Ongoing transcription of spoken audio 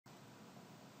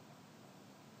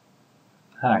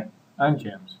Hi, I'm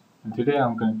James, and today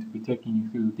I'm going to be taking you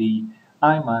through the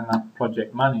iMindMap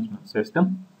project management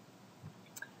system,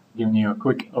 giving you a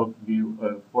quick overview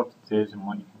of what it is and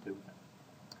what you can do with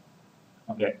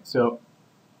it. Okay, so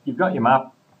you've got your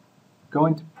map, go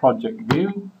into project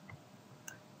view,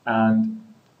 and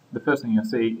the first thing you'll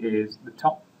see is the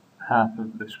top half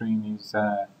of the screen is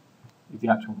the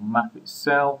actual map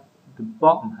itself. The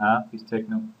bottom half is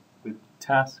taken up with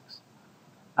tasks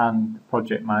and the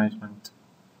project management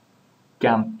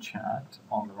Gantt chart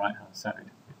on the right hand side.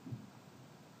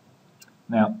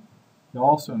 Now, you'll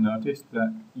also notice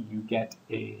that you get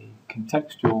a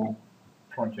contextual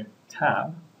project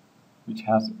tab, which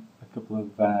has a couple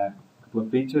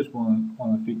of features. One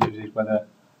of the features is whether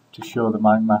to show the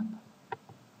mind map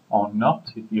or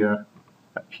not. If you're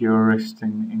a purist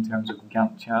in terms of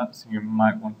Gantt charts, you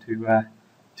might want to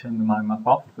turn the mind map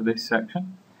off for this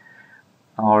section,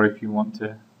 or if you want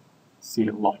to see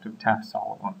a lot of tasks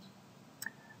all at once.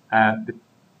 The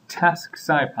task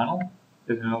side panel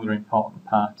is another important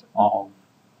part of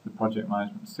the project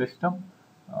management system.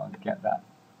 I'll get that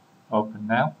open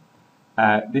now.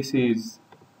 This is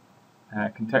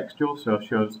contextual, so it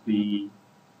shows the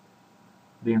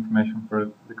information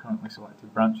for the currently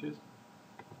selected branches.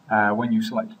 When you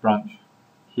select a branch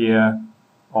here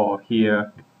or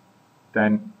here,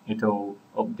 then it'll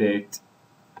update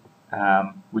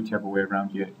whichever way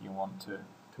around you want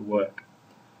to work.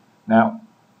 Now,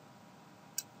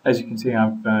 as you can see,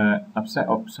 I've set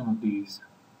up some of these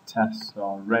tasks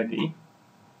already.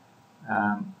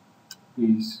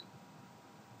 These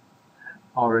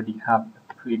already have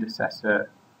a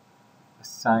predecessor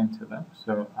assigned to them,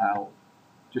 so I'll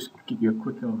just give you a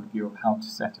quick overview of how to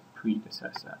set a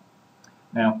predecessor.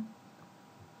 Now,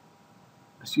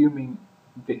 assuming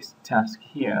this task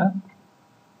here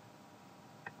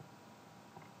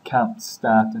can't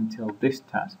start until this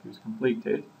task is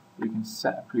completed, we can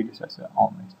set a predecessor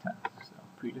on this task. So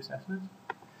predecessors,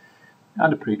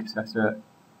 and a predecessor,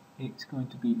 it's going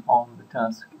to be on the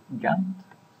task Gantt.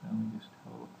 So let me just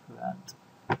have a look for that.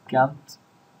 Gantt,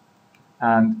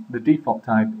 and the default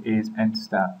type is end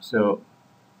start. So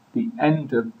the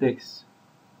end of this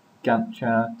Gantt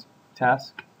chart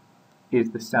task is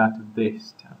the start of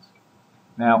this task.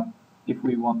 Now, if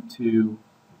we want to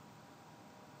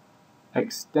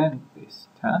extend this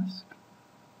task,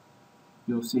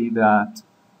 you'll see that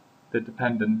the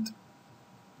dependent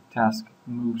task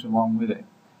moves along with it.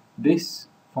 This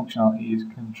functionality is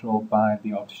controlled by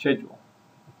the auto schedule.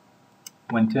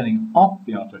 When turning off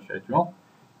the auto schedule,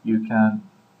 you can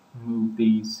move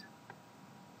these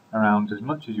around as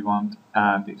much as you want,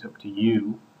 and it's up to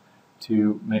you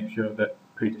to make sure that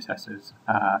predecessors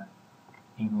are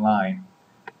in line.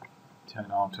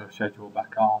 Turn auto schedule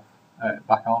back on.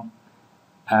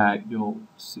 You'll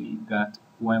see that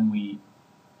when we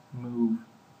move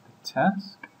the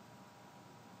task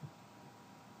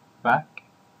back,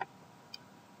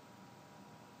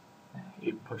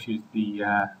 it pushes the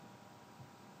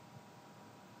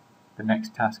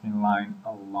next task in line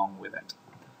along with it.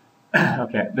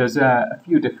 Okay, there's a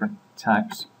few different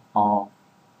types of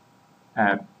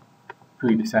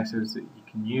predecessors that you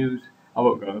can use. I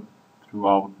won't go through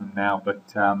all of them now, but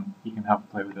you can have a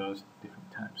play with those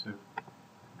different types of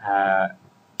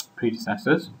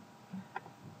predecessors.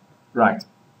 Right.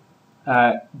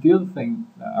 The other thing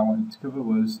that I wanted to cover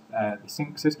was the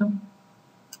sync system.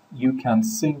 You can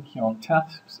sync your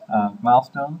tasks and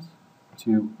milestones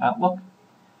to Outlook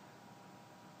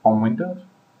on Windows.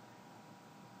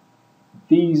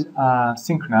 These are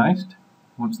synchronized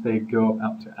once they go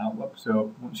out to Outlook.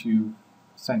 So once you've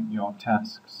sent your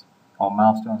tasks or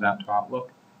milestones out to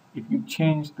Outlook, if you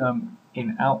change them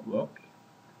in Outlook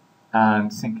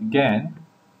and sync again,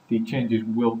 the changes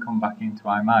will come back into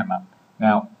iMindMap.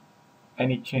 Now,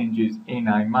 any changes in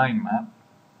iMindMap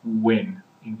win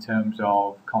in terms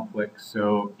of conflicts.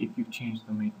 So if you've changed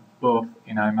them both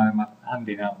in iMindMap and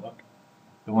in Outlook,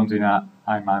 the ones in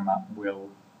iMindMap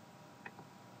will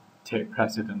take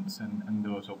precedence, and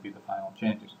those will be the final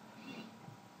changes.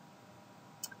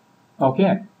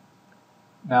 Okay,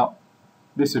 now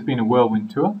this has been a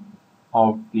whirlwind tour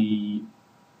of the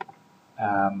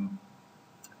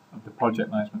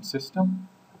project management system.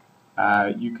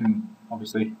 You can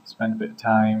obviously spend a bit of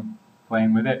time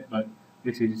playing with it, but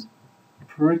this is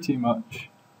pretty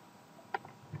much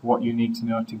what you need to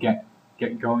know to get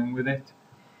going with it.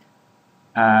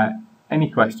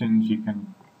 Any questions, you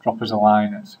can drop us a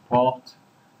line at support,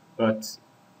 but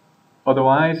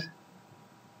otherwise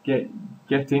get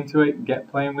into it, get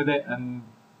playing with it, and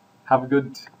have a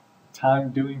good time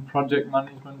doing project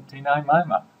management in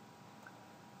iMindMap.